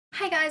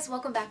Hi guys,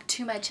 welcome back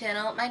to my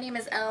channel. My name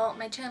is Elle,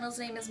 my channel's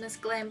name is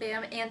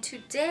MissGlamBAM, and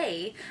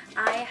today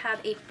I have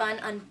a fun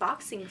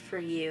unboxing for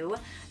you.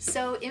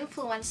 So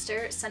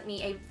INFLUENSTER sent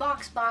me a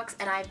Voxbox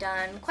and I've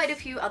done quite a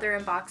few other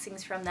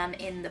unboxings from them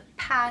in the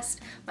past.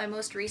 My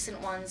most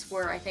recent ones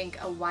were I think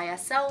a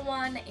YSL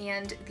one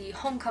and the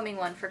homecoming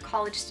one for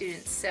college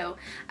students, so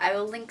I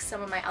will link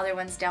some of my other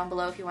ones down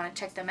below if you want to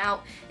check them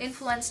out.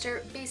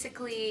 INFLUENSTER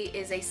basically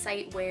is a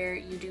site where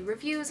you do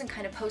reviews and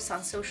kind of post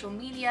on social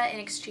media in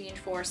exchange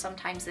for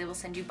sometimes they will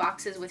send you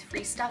boxes with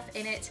free stuff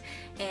in it,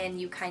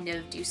 and you kind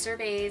of do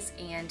surveys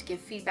and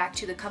give feedback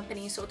to the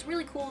company, so it's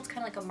really cool. It's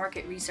kind of like a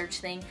market research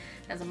thing.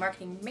 As a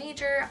marketing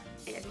major,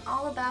 I'm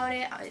all about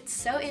it. It's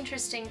so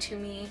interesting to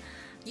me.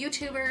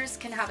 YouTubers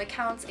can have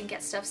accounts and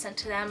get stuff sent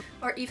to them,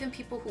 or even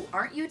people who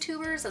aren't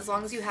YouTubers, as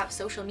long as you have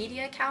social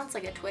media accounts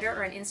like a Twitter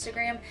or an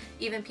Instagram.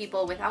 Even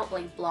people without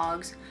like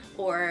blogs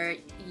or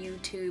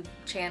YouTube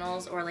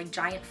channels or like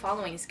giant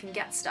followings can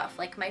get stuff.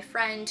 Like my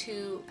friend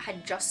who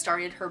had just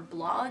started her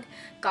blog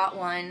got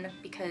one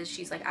because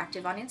she's like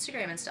active on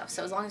Instagram and stuff.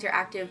 So as long as you're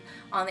active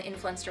on the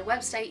INFLUENSTER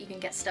website, you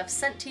can get stuff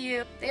sent to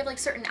you. They have like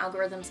certain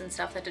algorithms and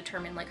stuff that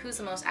determine like who's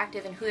the most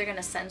active and who they're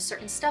gonna send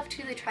certain stuff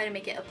to. They try to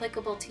make it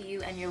applicable to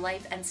you and your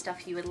life and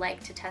stuff you would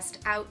like to test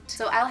out.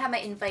 So I'll have my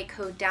invite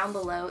code down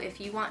below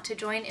if you want to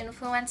join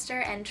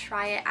INFLUENSTER and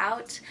try it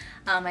out.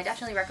 I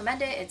definitely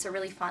recommend it. It's a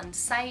really fun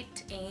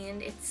site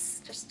and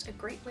it's just a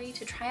great way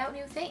to try out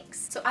new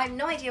things. So I have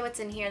no idea what's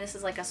in here. This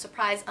is like a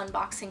surprise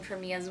unboxing for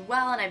me as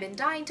well, and I've been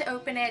dying to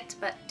open it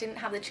but didn't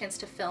have the chance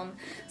to film.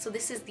 So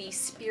this is the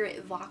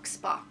Spirit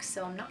Voxbox,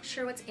 so I'm not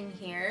sure what's in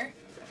here.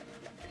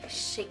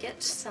 Shake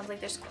it. Sounds like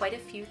there's quite a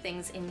few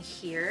things in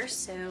here,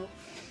 so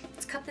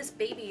let's cut this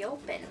baby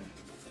open.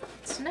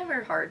 It's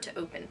never hard to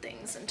open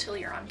things until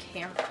you're on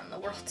camera and the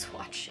world's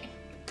watching.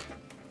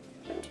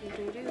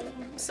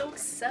 I'm so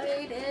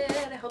excited.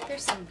 I hope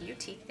there's some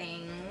beauty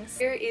things.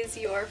 Here is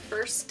your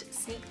first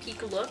sneak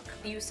peek look.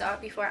 You saw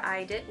it before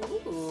I did.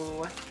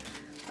 Ooh,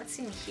 what's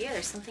in here?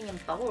 There's something in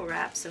bubble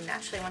wrap, so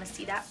naturally I want to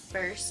see that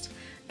first.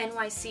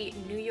 NYC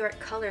New York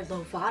Color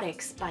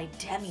Lovotics by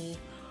Demi.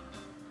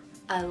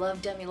 I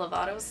love Demi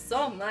Lovato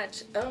so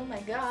much. Oh my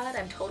god,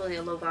 I'm totally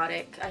a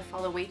Lovotic. I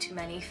follow way too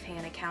many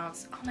fan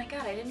accounts. Oh my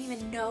god, I didn't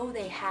even know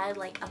they had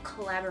like a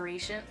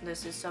collaboration.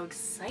 This is so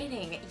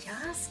exciting.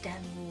 Yes,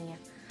 Demi.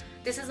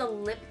 This is a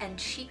lip and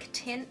cheek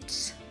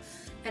tint,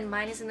 and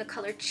mine is in the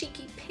color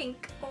Cheeky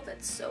Pink. Oh,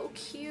 that's so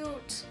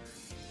cute.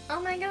 Oh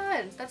my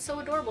god, that's so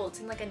adorable. It's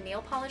in like a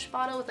nail polish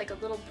bottle with like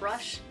a little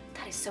brush.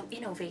 That is so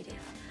innovative.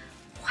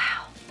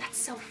 Wow, that's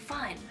so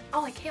fun.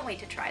 Oh, I can't wait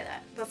to try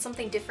that. That's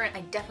something different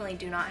I definitely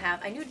do not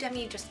have. I knew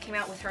Demi just came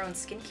out with her own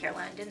skincare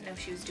line. Didn't know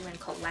she was doing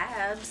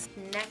collabs.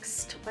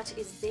 Next, what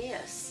is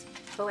this?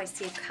 Oh, I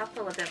see a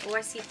couple of them. Oh,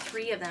 I see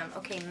 3 of them.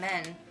 Okay,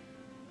 men.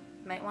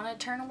 Might want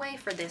to turn away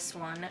for this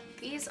one.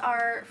 These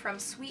are from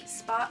Sweet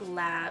Spot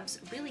Labs.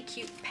 Really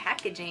cute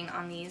packaging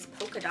on these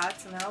polka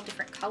dots, and they're all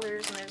different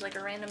colors, and there's like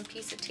a random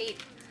piece of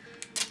tape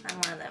on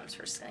one of them, so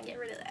we're just gonna get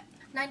rid of that.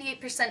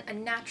 98% a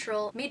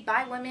natural, made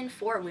by women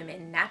for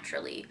women,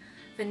 naturally.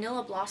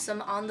 Vanilla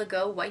Blossom On The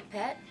Go White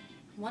Pet.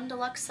 1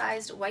 deluxe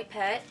sized white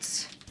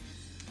pet.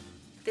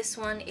 This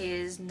one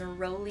is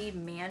Neroli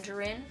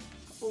Mandarin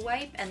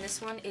wipe, and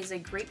this one is a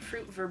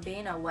Grapefruit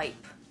Verbena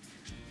wipe.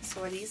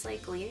 So are these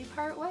like lady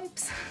part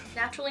wipes?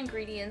 Natural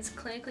ingredients,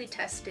 clinically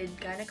tested,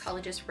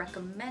 gynecologist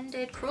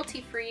recommended,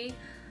 cruelty free.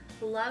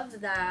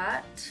 Love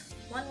that.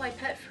 1 white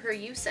pet for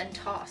use and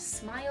toss.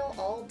 Smile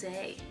all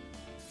day.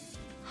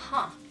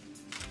 Huh.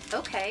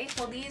 Okay,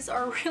 well these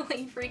are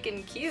really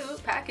freaking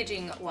cute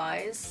packaging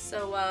wise,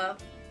 so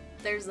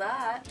there's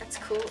that. That's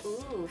cool.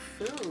 Ooh,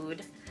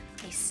 food.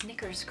 A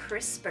Snickers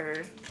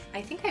Crisper.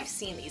 I think I've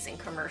seen these in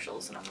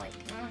commercials and I'm like,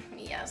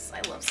 yes,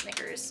 I love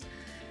Snickers.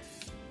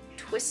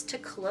 Twist to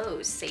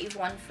close, save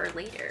 1 for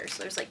later.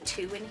 So there's like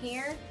 2 in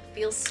here.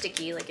 Feels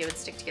sticky, like it would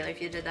stick together if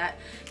you did that.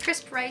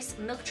 Crisp rice,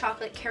 milk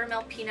chocolate,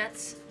 caramel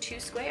peanuts, 2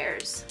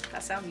 squares.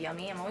 That sounds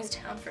yummy. I'm always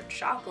down for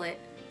chocolate.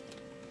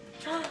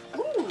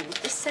 Ooh,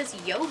 this says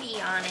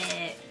Yogi on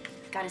it.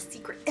 Got a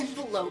secret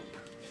envelope.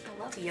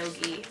 I love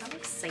Yogi. I'm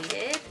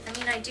excited. I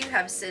mean, I do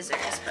have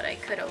scissors, but I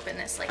could open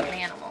this like an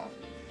animal.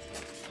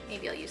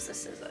 Maybe I'll use the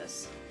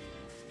scissors.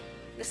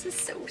 This is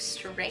so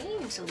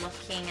strange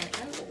looking, an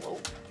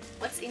envelope.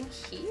 What's in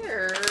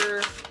here?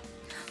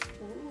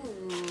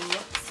 Ooh,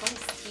 so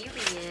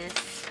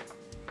serious.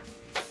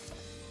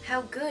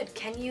 How good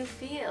can you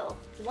feel?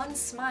 1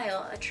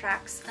 smile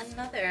attracts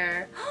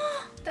another.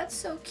 That's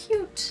so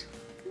cute.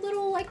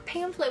 Little like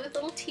pamphlet with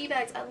little tea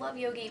bags. I love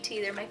Yogi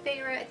tea. They're my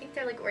favorite. I think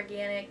they're like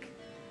organic.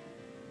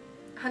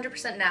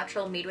 100%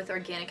 natural, made with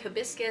organic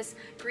hibiscus,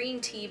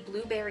 green tea,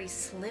 blueberry,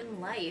 slim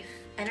life.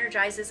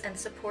 Energizes and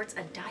supports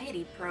a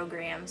diety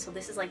program. So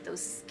this is like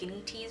those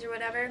skinny teas or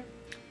whatever.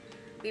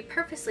 We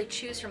purposely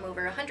choose from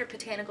over 100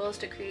 botanicals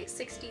to create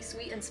 60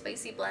 sweet and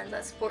spicy blends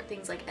that support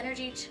things like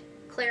energy,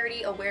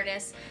 clarity,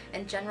 awareness,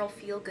 and general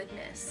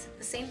feel-goodness.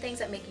 The same things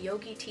that make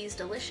Yogi teas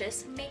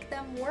delicious make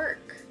them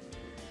work.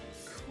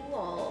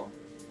 Cool.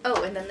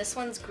 Oh, and then this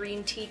one's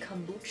green tea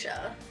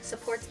kombucha.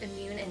 Supports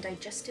immune and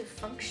digestive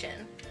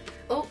function.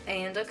 Oh,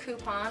 and a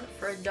coupon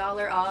for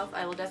 $1 off.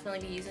 I will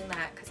definitely be using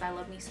that because I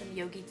love me some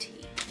yogi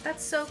tea.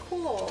 That's so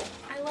cool.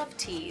 I love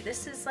tea.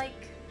 This is like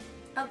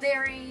a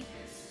very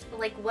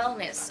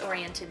wellness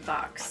oriented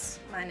box,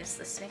 minus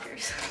the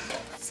Snickers.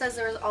 It says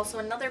there is also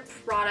another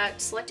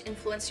product. Select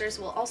influencers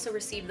will also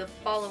receive the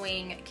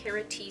following: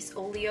 Keratis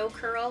Oleo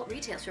Curl,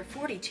 retails for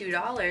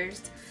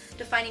 $42.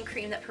 Defining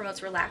cream that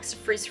promotes relaxed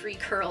frizz-free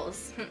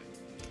curls.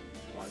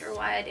 Wonder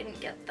why I didn't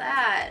get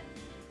that.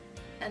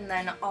 And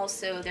then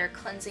also their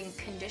cleansing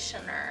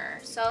conditioner.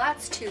 So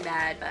that's too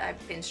bad, but I have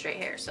thin straight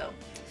hair, so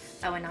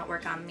that would not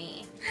work on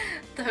me.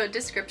 The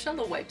description of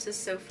the wipes is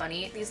so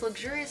funny. These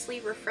luxuriously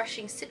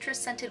refreshing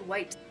citrus-scented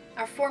wipes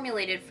are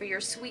formulated for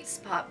your sweet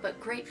spot, but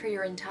great for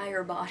your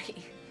entire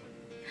body.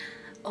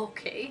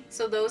 Okay,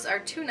 so those are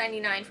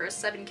 $2.99 for a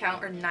 7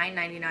 count or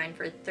 $9.99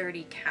 for a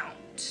 30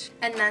 count.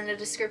 And then the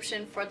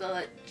description for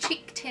the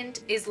cheek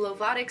tint is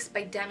Lovatics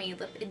by Demi.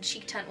 Lip and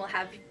cheek tint will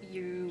have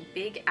you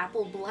big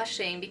apple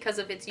blushing because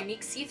of its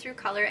unique see-through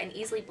color and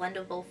easily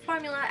blendable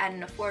formula at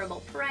an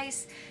affordable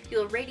price.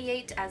 You'll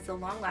radiate as the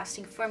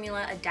long-lasting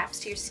formula adapts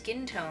to your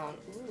skin tone.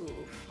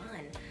 Ooh,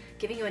 fun.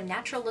 Giving you a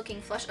natural looking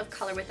flush of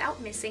color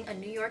without missing a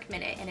New York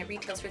minute, and it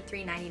retails for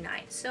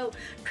 $3.99. So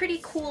pretty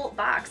cool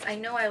box. I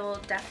know I will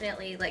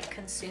definitely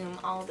consume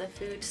all the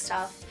food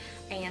stuff,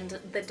 and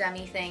the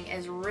Demi thing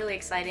is really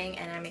exciting,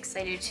 and I'm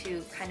excited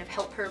to kind of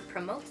help her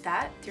promote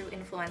that through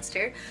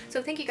Influenster.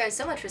 So thank you guys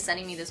so much for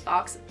sending me this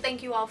box.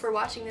 Thank you all for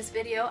watching this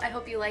video. I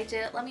hope you liked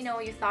it. Let me know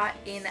what you thought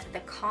in the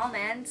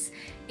comments.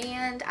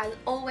 And as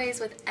always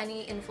with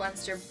any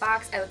Influenster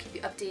box, I will keep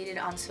you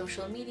updated on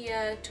social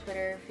media,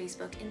 Twitter,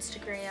 Facebook,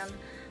 Instagram,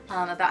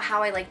 about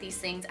how I like these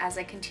things as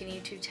I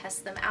continue to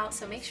test them out.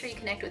 So make sure you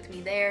connect with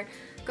me there.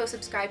 Go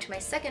subscribe to my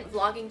second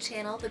vlogging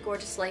channel, The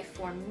Gorgeous Life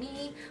for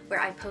Me, where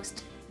I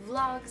post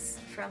vlogs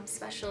from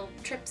special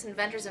trips and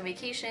adventures and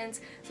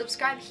vacations.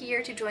 Subscribe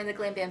here to join the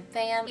MissGlamBAM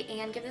fam,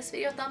 and give this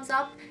video a thumbs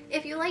up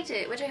if you liked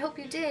it, which I hope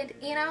you did,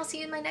 and I'll see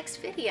you in my next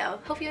video.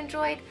 Hope you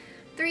enjoyed.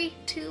 3,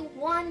 2,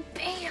 1,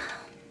 bam!